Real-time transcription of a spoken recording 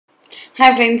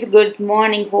Hi friends, good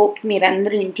morning. Hope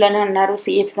మీరందరూ ఇంట్లోనే ఉన్నారు,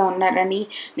 సేఫ్గా ఉన్నారని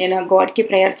నేను గాడ్కి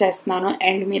ప్రేయర్ చేస్తున్నాను.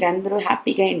 అండ్ మీరందరూ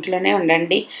హ్యాపీగా ఇంట్లోనే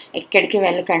ఉండండి, ఎక్కడికి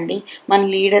వెళ్ళకండి. మన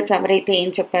లీడర్స్ ఎవరైతే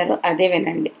ఏం చెప్పారో అదే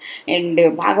వినండి. అండ్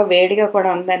బాగా వేడిగా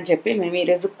కూడా ఉందని చెప్పి మేము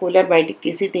ఈరోజు కూలర్ బయటికి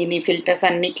తీసి దీని ఫిల్టర్స్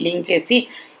అన్నీ క్లీన్ చేసి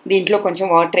దీంట్లో కొంచెం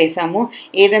వాటర్ వేసాము.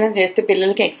 ఏదైనా చేస్తే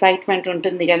పిల్లలకి ఎక్సైట్మెంట్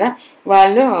ఉంటుంది కదా,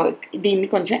 వాళ్ళు దీన్ని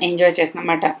కొంచెం ఎంజాయ్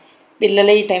చేస్తున్నమాట.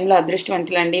 పిల్లలు ఈ టైంలో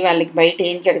అదృష్టవంతులండి, వాళ్ళకి బయట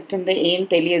ఏం జరుగుతుందో ఏం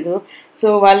తెలియదు. సో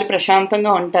వాళ్ళు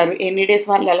ప్రశాంతంగా ఉంటారు. ఎన్ని డేస్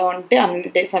వాళ్ళు అలా ఉంటే అన్ని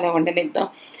డేస్ అలా ఉండనిద్దాం.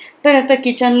 తర్వాత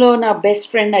కిచెన్లో నా బెస్ట్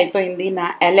ఫ్రెండ్ అయిపోయింది నా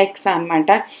అలెక్సా అనమాట.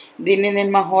 దీన్ని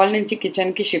నేను మా హాల్ నుంచి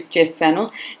కిచెన్కి షిఫ్ట్ చేస్తాను.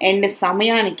 అండ్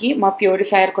సమయానికి మా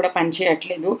ప్యూరిఫైయర్ కూడా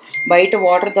పనిచేయట్లేదు. బయట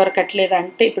వాటర్ దొరకట్లేదు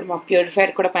అంటే ఇప్పుడు మా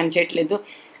ప్యూరిఫైయర్ కూడా పనిచేయట్లేదు.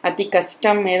 అతి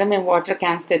కష్టం మీద మేము వాటర్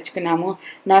క్యాన్స్ తెచ్చుకున్నాము.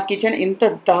 నా కిచెన్ ఇంత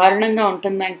దారుణంగా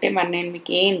ఉంటుందంటే మరి నేను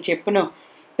మీకు ఏం చెప్పును.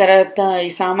 తర్వాత ఈ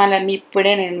సామాన్లన్నీ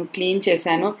ఇప్పుడే నేను క్లీన్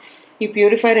చేశాను. ఈ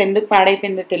ప్యూరిఫైయర్ ఎందుకు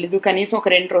పాడైపోయిందో తెలీదు. కనీసం ఒక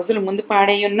 2 రోజుల ముందు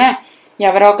పాడై ఉన్నా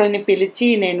ఎవరో ఒకరిని పిలిచి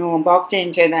నేను బాగు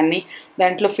చేయించేదాన్ని.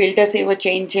 దాంట్లో ఫిల్టర్స్ ఏవో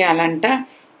చేంజ్ చేయాలంట.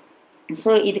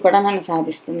 సో ఇది కూడా నన్ను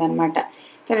సాధిస్తుంది అనమాట.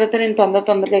 తర్వాత నేను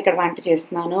తొందరగా ఇక్కడ వంట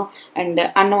చేస్తున్నాను అండ్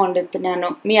అన్నం వండుతున్నాను.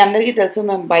 మీ అందరికీ తెలుసు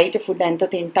మేము బయట ఫుడ్ ఎంత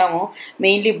తింటామో.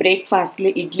 మెయిన్లీ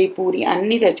బ్రేక్ఫాస్ట్లు ఇడ్లీ పూరి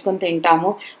అన్నీ తెచ్చుకొని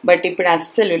తింటాము. బట్ ఇప్పుడు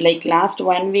అస్సలు లాస్ట్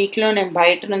 1 వీక్లో నేను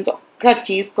బయట నుంచి ఒక్క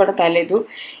చీజ్ కూడా తేలేదు.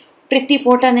 ప్రతి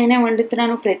పూట నేనే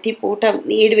వండుతున్నాను, ప్రతి పూట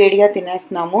వేడిగా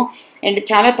తినేస్తున్నాము. అండ్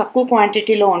చాలా తక్కువ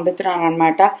క్వాంటిటీలో వండుతున్నాను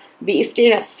అనమాట.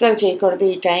 వేస్టేజ్ అస్సలు చేయకూడదు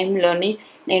ఈ టైంలోని.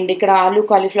 అండ్ ఇక్కడ ఆలు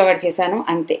కాలీఫ్లవర్ చేశాను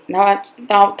అంతే.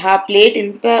 నా ప్లేట్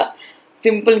ఇంత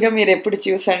సింపుల్గా మీరు ఎప్పుడు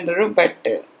చూసండరు, బట్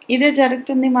ఇదే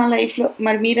జరుగుతుంది మా లైఫ్లో.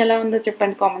 మరి మీరు ఎలా ఉందో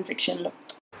చెప్పండి కామెంట్ సెక్షన్లో.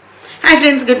 Hi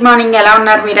friends, good morning. ఎలా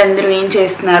ఉన్నారు మీరందరూ, ఏం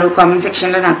చేస్తున్నారు? కామెంట్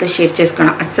సెక్షన్లో నాతో షేర్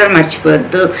చేసుకోవడం అస్సలు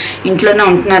మర్చిపోవద్దు. ఇంట్లోనే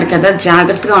ఉంటున్నారు కదా,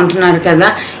 జాగ్రత్తగా ఉంటున్నారు కదా.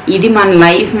 ఇది మన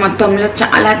లైఫ్ మొత్తంలో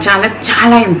చాలా చాలా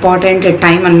చాలా ఇంపార్టెంట్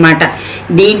టైం అనమాట.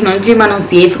 దీంట్ నుంచి మనం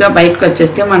సేఫ్గా బయటకు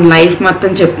వచ్చేస్తే మన లైఫ్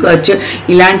మొత్తం చెప్పుకోవచ్చు.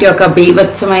 ఇలాంటి ఒక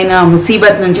బీభత్సమైన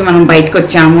ముసీబత్ నుంచి మనం బయటకు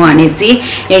వచ్చాము అనేసి.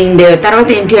 అండ్ తర్వాత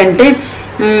ఏంటి అంటే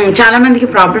చాలామందికి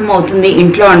ప్రాబ్లం అవుతుంది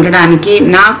ఇంట్లో ఉండడానికి.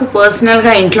 నాకు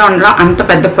పర్సనల్గా ఇంట్లో ఉండడం అంత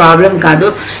పెద్ద ప్రాబ్లం కాదు.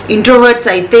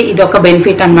 ఇంట్రోవర్ట్స్ అయితే ఇది ఒక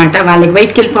బెనిఫిట్ అనమాట. వాళ్ళకి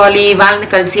బయటికి వెళ్ళిపోవాలి,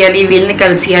 వాళ్ళని కలిసియాలి, వీళ్ళని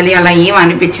కలిసియాలి, అలా ఏం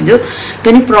అనిపించదు.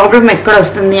 కానీ ప్రాబ్లం ఎక్కడ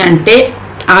వస్తుంది అంటే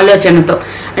ఆలోచనతో.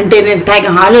 అంటే నేను తెగ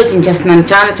ఆలోచించేస్తున్నాను,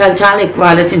 చాలా చాలా చాలా ఎక్కువ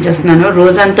ఆలోచించేస్తున్నాను.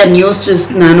 రోజంతా న్యూస్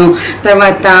చూస్తున్నాను.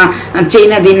 తర్వాత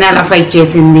చైనా దీన్ని ఎలా ఫైట్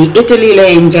చేసింది, ఇటలీలో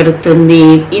ఏం జరుగుతుంది,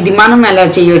 ఇది మనం ఎలా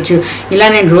చేయొచ్చు, ఇలా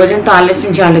నేను రోజంతా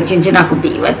ఆలోచించి నాకు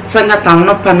బీభత్సంగా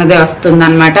తలనొప్పి అన్నదే వస్తుంది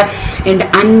అనమాట. అండ్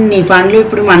అన్ని పనులు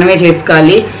ఇప్పుడు మనమే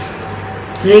చేసుకోవాలి.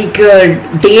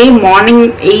 డే మార్నింగ్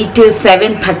 8,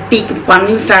 7:30కి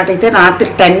పనులు స్టార్ట్ అయితే రాత్రి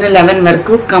 10, 11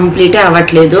 వరకు కంప్లీటే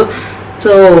అవ్వట్లేదు.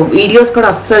 సో వీడియోస్ కూడా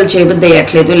అస్సలు చేయబుద్ధి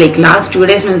అయ్యట్లేదు. లాస్ట్ 2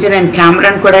 డేస్ నుంచి నేను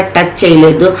కెమెరాను కూడా టచ్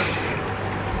చేయలేదు.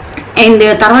 అండ్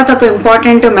తర్వాత ఒక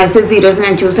ఇంపార్టెంట్ మెసేజ్ ఈరోజు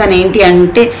నేను చూసాను. ఏంటి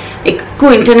అంటే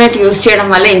ఎక్కువ ఇంటర్నెట్ యూజ్ చేయడం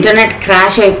వల్ల ఇంటర్నెట్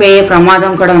క్రాష్ అయిపోయే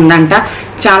ప్రమాదం కూడా ఉందంట.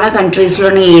 చాలా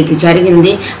కంట్రీస్లోనే ఇది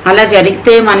జరిగింది. అలా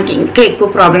జరిగితే మనకి ఇంకా ఎక్కువ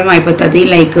ప్రాబ్లం అయిపోతుంది.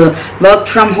 వర్క్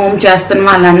ఫ్రమ్ హోమ్ చేస్తున్న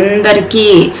వాళ్ళందరికీ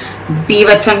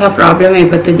బీభత్సంగా ప్రాబ్లం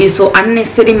అయిపోతుంది. సో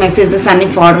అన్నెసరీ మెసేజెస్ అన్ని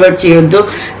ఫార్వర్డ్ చేయొద్దు.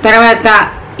 తర్వాత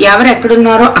ఎవరు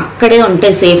ఎక్కడున్నారో అక్కడే ఉంటే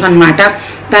సేఫ్ అనమాట.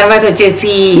 తర్వాత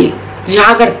వచ్చేసి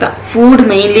జాగ్రత్త, ఫుడ్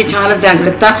మెయిన్లీ చాలా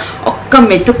జాగ్రత్త. ఒక్క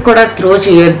మెతుకు కూడా త్రో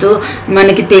చేయొద్దు.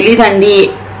 మనకి తెలియదండి,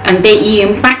 అంటే ఈ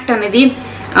ఇంపాక్ట్ అనేది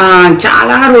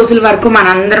చాలా రోజుల వరకు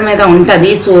మనందరి మీద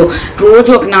ఉంటుంది. సో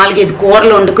రోజు ఒక 4-5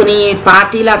 కూరలు వండుకుని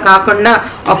పార్టీలా కాకుండా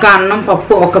ఒక అన్నం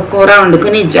పప్పు ఒక కూర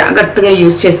వండుకుని జాగ్రత్తగా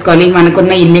యూజ్ చేసుకోవాలి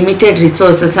మనకున్న ఈ లిమిటెడ్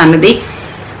రిసోర్సెస్ అన్నది.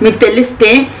 మీకు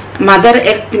తెలిస్తే మదర్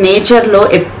ఎర్త్ నేచర్లో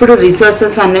ఎప్పుడు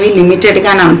రిసోర్సెస్ అన్నవి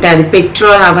లిమిటెడ్గానే ఉంటాయి. అది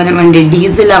పెట్రోల్ అవనివ్వండి,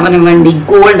 డీజిల్ అవనివ్వండి,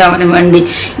 గోల్డ్ అవనివ్వండి,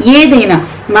 ఏదైనా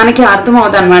మనకి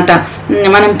అర్థమవుతుంది అనమాట.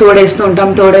 మనం తోడేస్తూ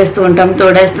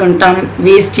ఉంటాం,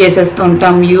 వేస్ట్ చేసేస్తూ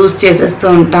ఉంటాం, యూజ్ చేసేస్తూ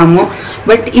ఉంటాము.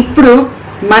 బట్ ఇప్పుడు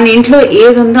మన ఇంట్లో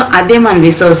ఏది ఉందో అదే మన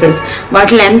రిసోర్సెస్.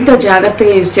 వాటిని ఎంత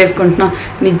జాగ్రత్తగా యూజ్ చేసుకుంటున్నాం.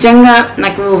 నిజంగా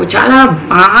నాకు చాలా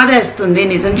బాధ వేస్తుంది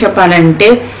నిజం చెప్పాలంటే.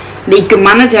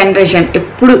 మన జనరేషన్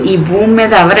ఎప్పుడు ఈ భూమి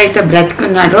మీద ఎవరైతే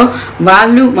బ్రతుకున్నారో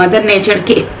వాళ్ళు మదర్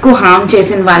నేచర్కి ఎక్కువ హార్మ్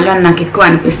చేసిన వాళ్ళు అని నాకు ఎక్కువ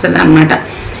అనిపిస్తుంది అనమాట.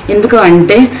 ఎందుకు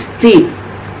అంటే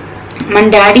మన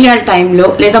డాడీ ఆ టైంలో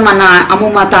లేదా మన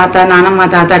అమ్మమ్మ తాత నానమ్మ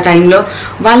తాత టైంలో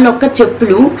వాళ్ళు ఒక్క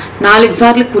చెప్పులు 4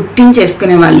 సార్లు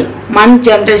కుట్టించేసుకునేవాళ్ళు. మన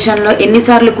జనరేషన్లో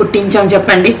ఎన్నిసార్లు కుట్టించాం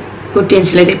చెప్పండి?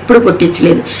 కుట్టించలేదు, ఎప్పుడు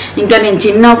కుట్టించలేదు. ఇంకా నేను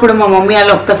చిన్నప్పుడు మా మమ్మీ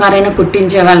వాళ్ళు ఒక్కసారైనా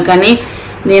కుట్టించేవాళ్ళు. కానీ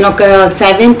నేను ఒక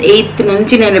 7th, 8th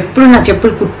నుంచి నేను ఎప్పుడు నా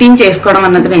చెప్పులు కుట్టించేసుకోవడం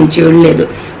అన్నది నేను చూడలేదు.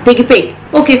 తెగిపోయి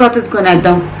ఓకే కొత్తది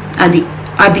కొనేద్దాం,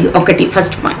 అది ఒకటి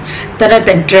ఫస్ట్ పాయింట్. తర్వాత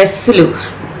డ్రెస్సులు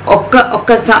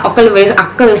ఒకళ్ళు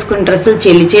అక్క వేసుకున్న డ్రెస్సులు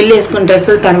చెల్లి వేసుకున్న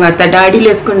డ్రెస్సులు, తర్వాత డాడీలు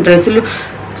వేసుకున్న డ్రెస్సులు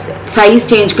సైజ్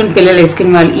చేయించుకుని పిల్లలు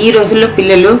వేసుకునే వాళ్ళు. ఈ రోజుల్లో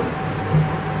పిల్లలు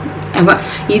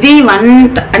ఇది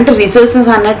అంటే రిసోర్సెస్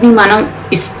అన్నట్టుని మనం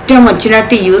ఇష్టం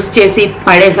వచ్చినట్టు యూస్ చేసి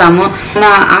పడేసాము. మన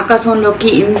ఆకాశంలోకి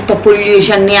ఇంత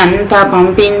పొల్యూషన్ని అంతా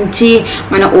పంపించి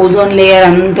మన ఓజోన్ లేయర్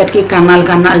అంతటికి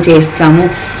కన్నాలు చేస్తాము.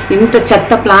 ఇంత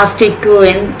చెత్త ప్లాస్టిక్,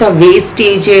 ఎంత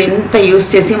వేస్టేజ్ ఎంత యూస్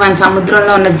చేసి మన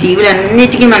సముద్రంలో ఉన్న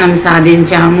జీవులన్నిటికీ మనం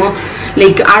సాధించాము.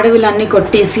 లైక్ అడవులన్నీ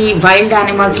కొట్టేసి వైల్డ్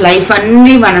యానిమల్స్ లైఫ్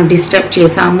అన్నీ మనం డిస్టర్బ్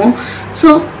చేసాము. So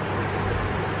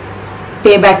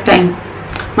pay back time.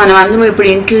 మనం అందరం ఇప్పుడు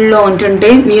ఇంట్లో ఉంటుంటే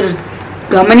మీరు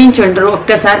గమనించుంటారు,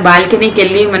 ఒక్కసారి బాల్కనీకి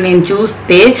వెళ్ళి నేను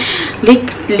చూస్తే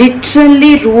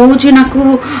లిటరల్లీ రోజు నాకు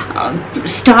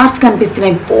స్టార్స్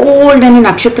కనిపిస్తున్నాయి, బోల్డ్ అని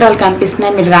నక్షత్రాలు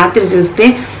కనిపిస్తున్నాయి. మీరు రాత్రి చూస్తే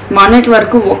మొన్నటి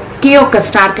వరకు ఒకే ఒక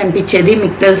స్టార్ కనిపించేది,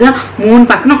 మీకు తెలుసా, మూన్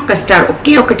పక్కన ఒక్క స్టార్,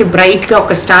 ఒకే ఒకటి బ్రైట్గా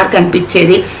ఒక స్టార్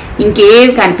కనిపించేది,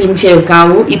 ఇంకేవి కనిపించేవి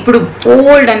కావు. ఇప్పుడు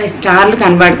బోల్డ్ అనే స్టార్లు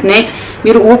కనబడుతున్నాయి.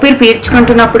 మీరు ఊపిరి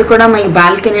పీల్చుకుంటున్నప్పుడు కూడా మీ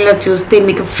బాల్కనీలో చూస్తే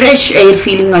మీకు ఫ్రెష్ ఎయిర్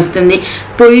ఫీలింగ్ వస్తుంది.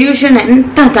 పొల్యూషన్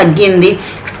ఎంత తగ్గింది,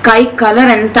 స్కై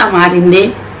కలర్ ఎంత మారింది.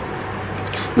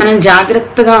 మనం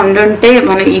జాగ్రత్తగా ఉండుంటే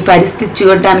మనం ఈ పరిస్థితి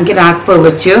చూడడానికి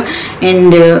రాకపోవచ్చు.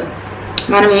 అండ్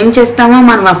మనం ఏం చేస్తామో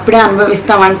మనం అప్పుడే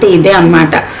అనుభవిస్తామంటే ఇదే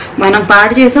అన్నమాట. మనం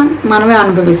పాడు చేసాం, మనమే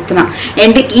అనుభవిస్తున్నాం.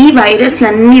 అండ్ ఈ వైరస్లు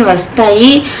అన్నీ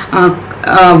వస్తాయి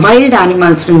వైల్డ్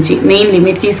యానిమల్స్ నుంచి. మెయిన్లీ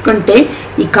మీరు తీసుకుంటే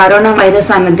ఈ కరోనా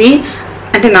వైరస్ అన్నది,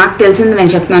 అంటే నాకు తెలిసింది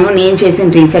నేను చెప్తున్నాను, నేను చేసిన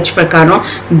రీసెర్చ్ ప్రకారం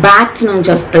బ్యాట్స్ నుంచి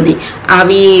వస్తుంది.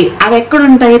 అవి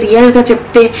ఎక్కడుంటాయి రియల్గా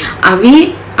చెప్తే, అవి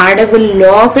అడవుల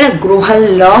లోపల, గృహాల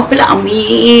లోపల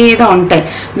మీద ఉంటాయి.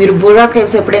 మీరు బుర్రా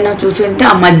కేవ్స్ ఎప్పుడైనా చూసుంటే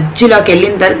ఆ మధ్యలోకి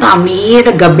వెళ్ళిన తర్వాత ఆ మీద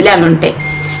గబ్బిలాలు ఉంటాయి.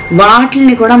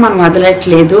 వాటిని కూడా మనం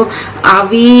వదలట్లేదు.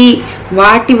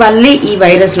 వాటి వల్లే ఈ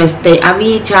వైరస్లు వస్తాయి.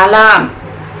 అవి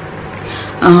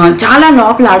చాలా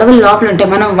లోపల, అడవుల లోపల ఉంటాయి.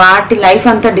 మనం వాటి లైఫ్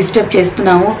అంతా డిస్టర్బ్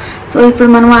చేస్తున్నాము. సో ఇప్పుడు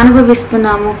మనం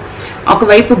అనుభవిస్తున్నాము.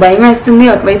 ఒకవైపు భయం వేస్తుంది,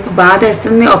 ఒకవైపు బాధ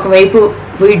వేస్తుంది, ఒకవైపు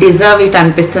వీ డిజర్వ్ ఇట్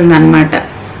అనిపిస్తుంది అనమాట.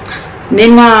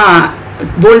 నిన్న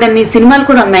బోల్డ్ అన్ని సినిమాలు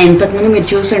కూడా ఉన్నాయి. ఇంతకుముందు మీరు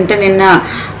చూసుంటే నిన్న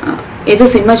ఏదో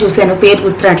సినిమా చూశాను, పేరు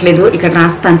గుర్తురాట్లేదు, ఇక్కడ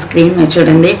రాస్తాను స్క్రీన్ మీద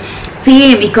చూడండి.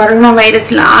 సేమ్ ఈ కరోనా వైరస్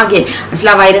లాగే. అసలు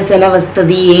ఆ వైరస్ ఎలా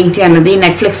వస్తుంది ఏంటి అన్నది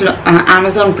నెట్ఫ్లిక్స్లో,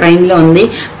 అమెజాన్ ప్రైమ్లో ఉంది.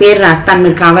 పేరు రాస్తాను,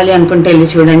 మీరు కావాలి అనుకుంటే వెళ్ళి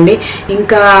చూడండి.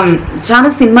 ఇంకా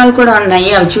చాలా సినిమాలు కూడా ఉన్నాయి.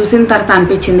 అవి చూసిన తర్వాత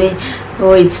అనిపించింది,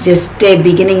 oh it's just a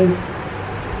beginning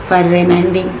for N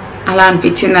ending అలా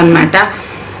అనిపించింది అనమాట.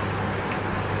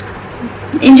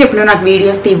 ఏం చెప్పినా నాకు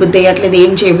వీడియోస్ తీయబుద్ధి అయ్యట్లేదు,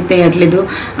 ఏం చేయబుద్ధి అయ్యట్లేదు.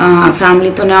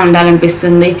 ఫ్యామిలీతోనే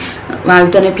ఉండాలనిపిస్తుంది,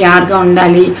 వాళ్ళతోనే ప్యార్గా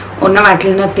ఉండాలి, ఉన్న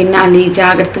వాటిలో తినాలి,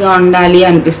 జాగ్రత్తగా ఉండాలి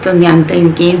అనిపిస్తుంది. అంతే,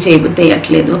 ఇంకేం చేయబుద్ధి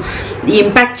అయ్యట్లేదు. ఈ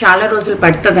ఇంపాక్ట్ చాలా రోజులు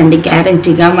పడుతుందండి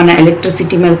గ్యారంటీగా. మన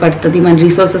ఎలక్ట్రిసిటీ మీద పడుతుంది, మన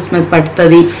రిసోర్సెస్ మీద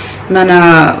పడుతుంది, మన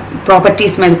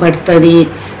ప్రాపర్టీస్ మీద పడుతుంది,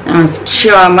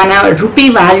 మన రూపీ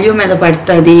వాల్యూ మీద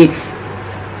పడుతుంది,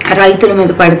 రైతుల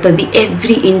మీద పడుతుంది,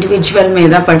 ఎవ్రీ ఇండివిజువల్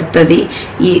మీద పడుతుంది.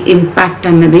 ఈ ఇంపాక్ట్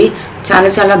అన్నది చాలా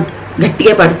చాలా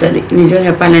గట్టిగా పడుతుంది నిజం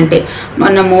చెప్పాలంటే.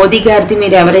 మొన్న మోదీ గారిది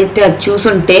మీరు ఎవరైతే అది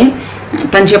చూసుంటే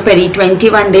తను చెప్పారు, ఈ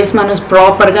 21 days మనం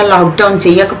ప్రాపర్గా లాక్డౌన్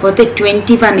చేయకపోతే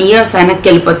 21 years వెనక్కి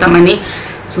వెళ్ళిపోతామని.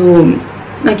 సో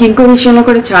నాకు ఇంకో విషయంలో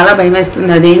కూడా చాలా భయం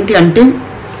వేస్తుంది. అదేంటి అంటే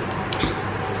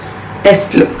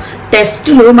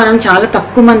టెస్టులు మనం చాలా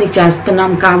తక్కువ మందికి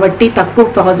చేస్తున్నాం కాబట్టి తక్కువ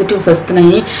పాజిటివ్స్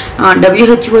వస్తున్నాయి.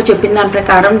 WHO చెప్పిన దాని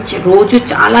ప్రకారం రోజు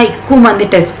చాలా ఎక్కువ మంది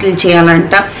టెస్టులు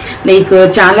చేయాలంట. లైక్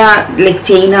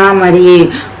చైనా మరి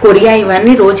కొరియా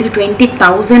ఇవన్నీ రోజుకి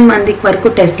 20,000 మందికి వరకు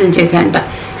టెస్టులు చేశాయంట.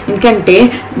 ఎందుకంటే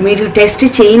మీరు టెస్ట్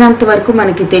చేయనంత వరకు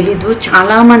మనకి తెలీదు.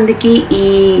 చాలామందికి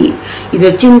ఇది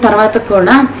వచ్చిన తర్వాత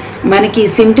కూడా మనకి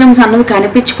సిమ్టమ్స్ అన్నవి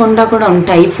కనిపించకుండా కూడా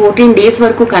ఉంటాయి. 14 days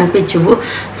వరకు కనిపించవు.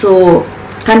 సో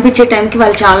కనిపించే టైంకి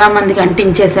వాళ్ళు చాలామందికి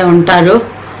అంటించేసే ఉంటారు.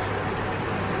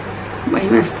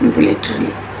 భయం వేస్తుంది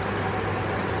లిటరల్లీ.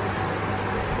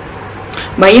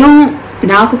 భయం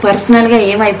నాకు పర్సనల్గా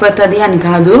ఏమైపోతుంది అని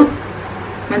కాదు,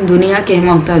 మన దునియాకి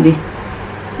ఏమవుతుంది,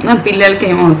 మన పిల్లలకి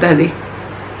ఏమవుతుంది.